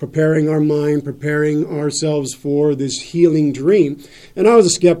preparing our mind, preparing ourselves for this healing dream. And I was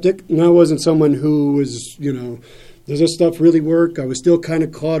a skeptic, and I wasn't someone who was, does this stuff really work? I was still kind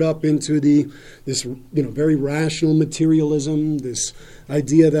of caught up into this very rational materialism, this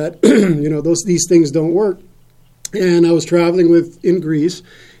idea that these things don't work. And I was traveling in Greece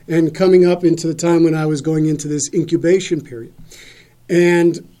and coming up into the time when I was going into this incubation period.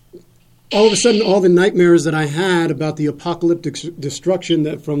 And all of a sudden, all the nightmares that I had about the apocalyptic destruction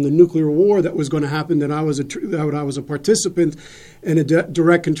that from the nuclear war that was going to happen, that I was a participant and a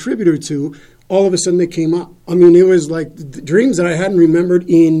direct contributor to, all of a sudden they came up. It was like the dreams that I hadn't remembered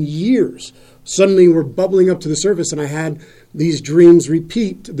in years suddenly were bubbling up to the surface, and I had these dreams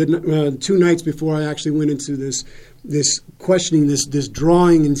repeat the 2 nights before I actually went into this questioning, this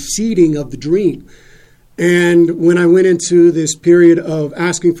drawing and seeding of the dream. And when I went into this period of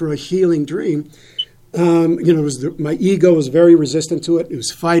asking for a healing dream, my ego was very resistant to it. It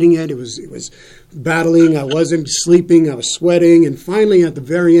was fighting it. It was battling. I wasn't sleeping. I was sweating. And finally, at the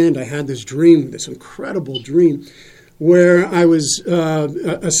very end, I had this dream, this incredible dream, where I was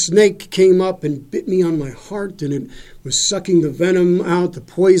a snake came up and bit me on my heart, and it was sucking the venom out, the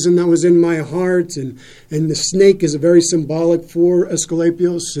poison that was in my heart, and the snake is a very symbolic for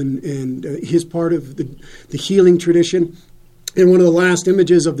Aesculapius and his part of the healing tradition. And one of the last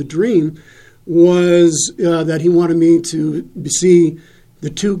images of the dream was that he wanted me to see the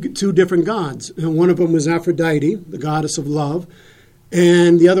two different gods. And one of them was Aphrodite, the goddess of love,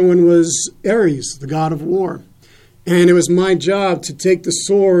 and the other one was Ares, the god of war. And it was my job to take the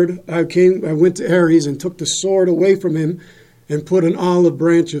sword. I went to Ares and took the sword away from him and put an olive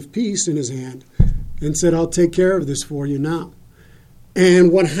branch of peace in his hand and said, I'll take care of this for you now.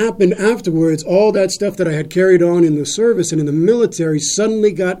 And what happened afterwards, all that stuff that I had carried on in the service and in the military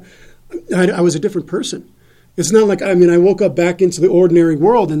suddenly I was a different person. It's not like, I woke up back into the ordinary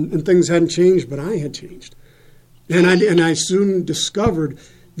world and things hadn't changed, but I had changed. And I soon discovered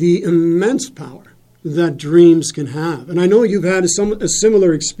the immense power that dreams can have. And I know you've had a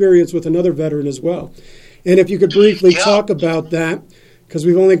similar experience with another veteran as well. And if you could briefly talk about that, because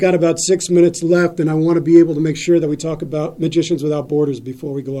we've only got about 6 minutes left, and I want to be able to make sure that we talk about Magicians Without Borders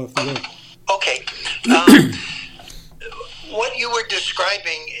before we go off the air. Okay. What you were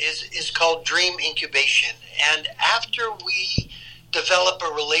describing is called dream incubation. And after we develop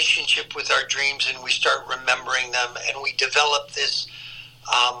a relationship with our dreams and we start remembering them, and we develop this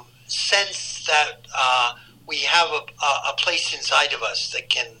sense that we have a place inside of us that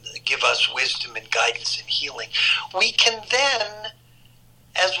can give us wisdom and guidance and healing, we can then,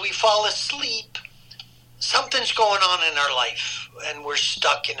 as we fall asleep, something's going on in our life and we're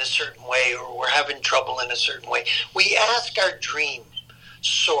stuck in a certain way or we're having trouble in a certain way. We ask our dream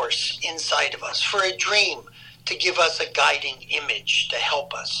source inside of us for a dream to give us a guiding image to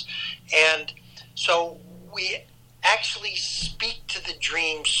help us. And so we actually speak to the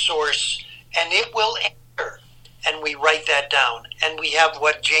dream source and it will answer. And we write that down. And we have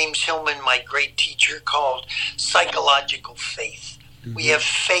what James Hillman, my great teacher, called psychological faith. Mm-hmm. We have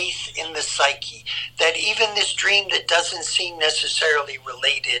faith in the psyche that even this dream that doesn't seem necessarily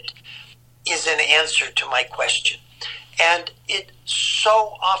related is an answer to my question. And it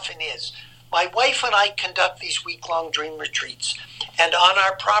so often is. My wife and I conduct these week-long dream retreats. And on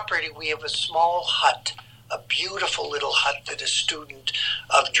our property, we have a small hut, a beautiful little hut that a student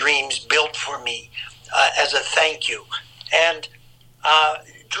of dreams built for me as a thank you. And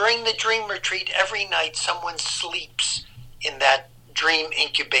during the dream retreat, every night someone sleeps in that dream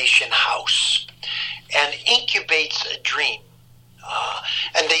incubation house and incubates a dream.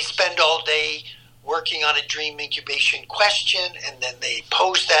 And they spend all day working on a dream incubation question, and then they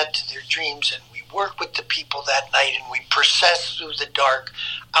pose that to their dreams, and we work with the people that night, and we process through the dark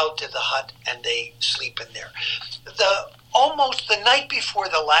out to the hut, and they sleep in there. Almost the night before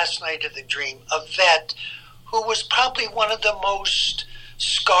the last night of the dream, a vet who was probably one of the most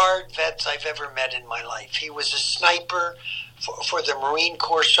scarred vets I've ever met in my life. He was a sniper for the Marine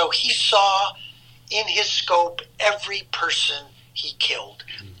Corps, so he saw in his scope every person he killed,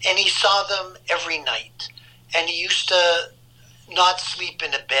 and he saw them every night. And he used to not sleep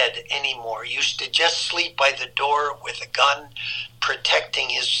in a bed anymore. He used to just sleep by the door with a gun, protecting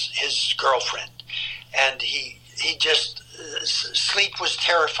his girlfriend. And he just, sleep was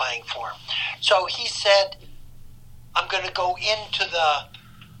terrifying for him. So he said, I'm going to go into the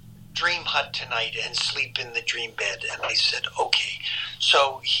dream hut tonight and sleep in the dream bed. And I said, okay.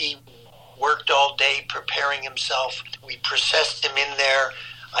 So he worked all day preparing himself. We processed him in there.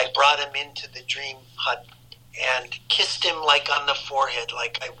 I brought him into the dream hut and kissed him like on the forehead,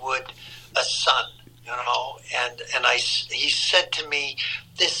 like I would a son, you know. And he said to me,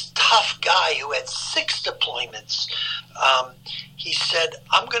 this tough guy who had 6 deployments, he said,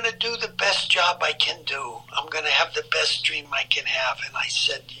 I'm going to do the best job I can do. I'm going to have the best dream I can have. And I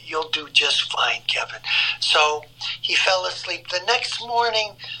said, you'll do just fine, Kevin. So he fell asleep. The next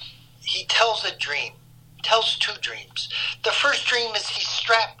morning, he tells a dream, tells 2 dreams. The first dream is he's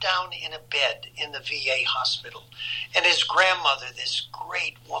strapped down in a bed in the VA hospital. And his grandmother, this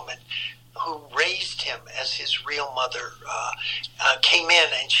great woman who raised him as his real mother, came in,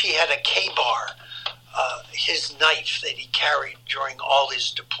 and she had a K-bar, his knife that he carried during all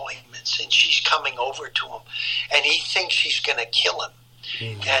his deployments, and she's coming over to him, and he thinks she's going to kill him.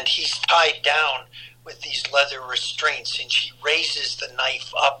 Mm-hmm. And he's tied down with these leather restraints, and she raises the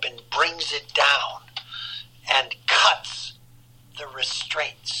knife up and brings it down and cuts the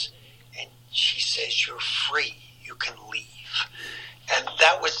restraints. And she says, you're free, you can leave. And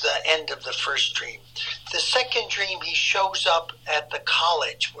that was the end of the first dream. The second dream, he shows up at the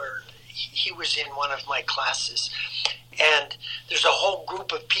college where he was in one of my classes. And there's a whole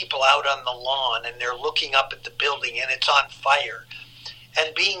group of people out on the lawn, and they're looking up at the building, and it's on fire.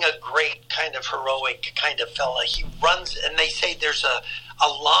 And being a great kind of heroic kind of fella, he runs, and they say there's a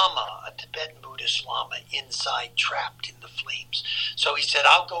lama, a Tibetan Buddhist lama, inside, trapped in the flames. So he said,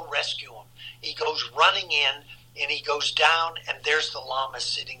 I'll go rescue him. He goes running in, and he goes down, and there's the lama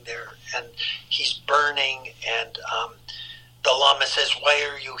sitting there, and he's burning, and the lama says, why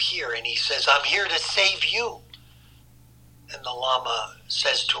are you here? And he says, I'm here to save you. And the lama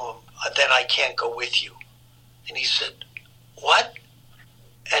says to him, then I can't go with you. And he said, what?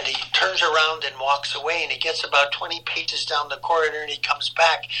 And he turns around and walks away, and he gets about 20 paces down the corridor, and he comes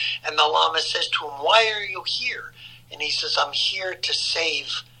back, and the lama says to him, why are you here? And he says, I'm here to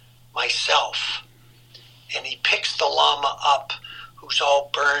save myself. And he picks the lama up, who's all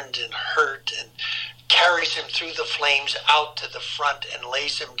burned and hurt, and carries him through the flames out to the front and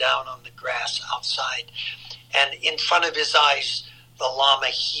lays him down on the grass outside. And in front of his eyes, the lama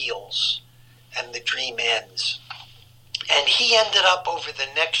heals, and the dream ends. And he ended up over the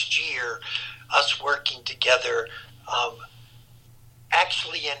next year, us working together,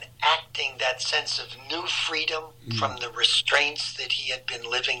 actually enacting that sense of new freedom from the restraints that he had been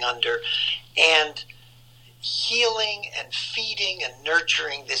living under. And healing and feeding and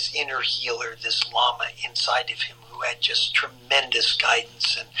nurturing this inner healer, this Lama inside of him who had just tremendous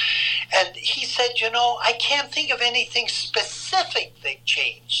guidance. And he said, I can't think of anything specific that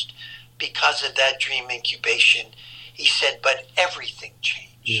changed because of that dream incubation. He said, but everything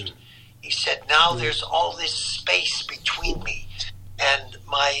changed. Yeah. He said, now there's all this space between me. And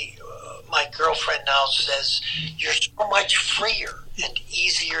my girlfriend now says, you're so much freer and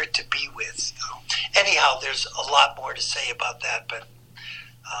easier to be with. Anyhow, there's a lot more to say about that, but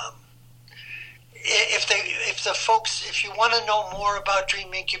if you want to know more about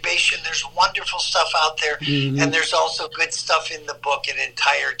dream incubation, there's wonderful stuff out there, and there's also good stuff in the book, an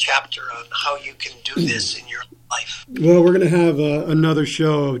entire chapter on how you can do this in your life. Well, we're going to have another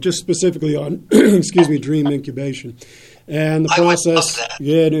show just specifically on, dream incubation. And the process,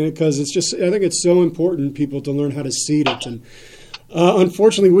 because I think it's so important, people, to learn how to seed it. And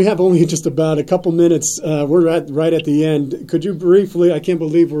unfortunately, we have only just about a couple minutes. We're right at the end. Could you briefly? I can't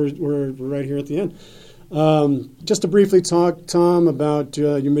believe we're right here at the end. Just to briefly talk, Tom, about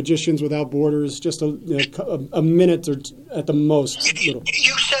your Magicians Without Borders. Just a minute or at the most. You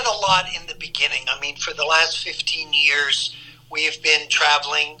said a lot in the beginning. I mean, for the last 15 years, we have been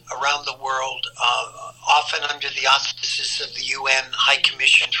traveling around the world, often under the auspices of the UN High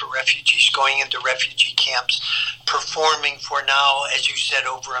Commission for Refugees, going into refugee camps, performing for now, as you said,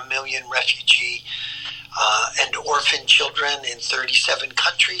 over 1 million refugee and orphan children in 37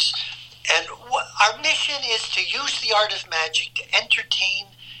 countries. And our mission is to use the art of magic to entertain,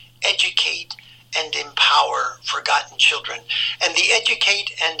 educate, and empower forgotten children. And the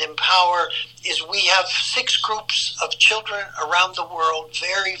educate and empower is we have 6 groups of children around the world,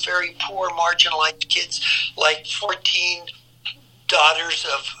 very, very poor, marginalized kids, like 14 daughters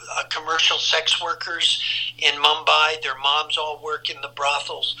of commercial sex workers in Mumbai. Their moms all work in the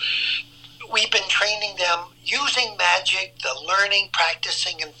brothels. We've been training them using magic, the learning,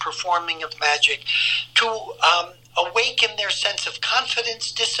 practicing, and performing of magic to awaken their sense of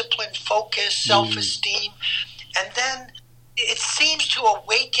confidence, discipline, focus, self-esteem. And then it seems to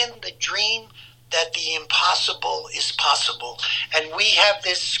awaken the dream that the impossible is possible. And we have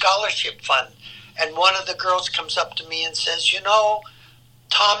this scholarship fund. And one of the girls comes up to me and says,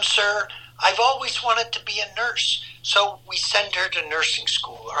 Tom, sir, I've always wanted to be a nurse. So we send her to nursing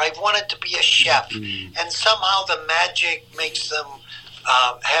school. Or I've wanted to be a chef. And somehow the magic makes them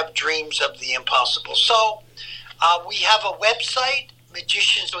have dreams of the impossible. So we have a website,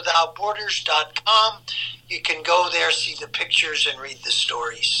 magicianswithoutborders.com. You can go there, see the pictures, and read the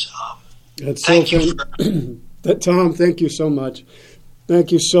stories. Thank you. Tom, thank you so much.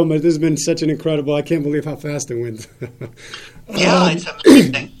 Thank you so much. This has been such an incredible, I can't believe how fast it went. It's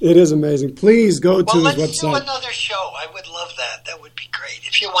amazing. It is amazing. Please go to his website. Let's do another show. I would love that. That would be great,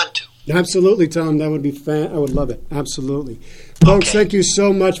 if you want to. Absolutely, Tom. That would be I would love it. Absolutely. Folks, thank you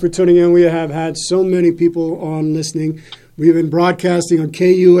so much for tuning in. We have had so many people on listening. We've been broadcasting on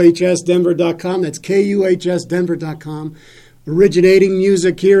KUHSdenver.com. That's KUHSdenver.com. Originating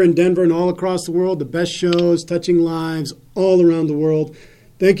music here in Denver and all across the world. The best shows, touching lives all around the world.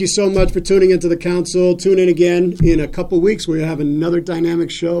 Thank you so much for tuning into the Council. Tune in again in a couple weeks. We'll have another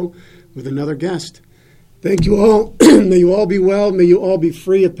dynamic show with another guest. Thank you all. May you all be well. May you all be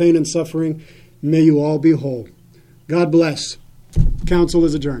free of pain and suffering. May you all be whole. God bless. Council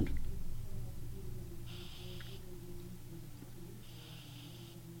is adjourned.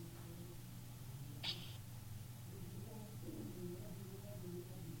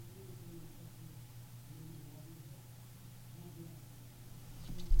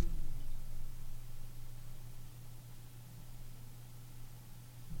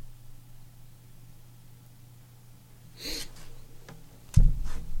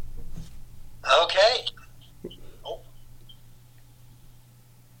 Okay. Oh.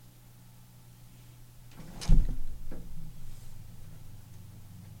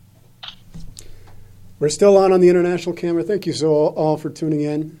 We're still on the international camera. Thank you all for tuning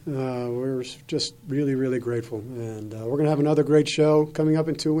in. We're just really, really grateful. And we're going to have another great show coming up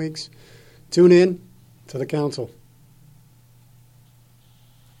in 2 weeks. Tune in to the Council.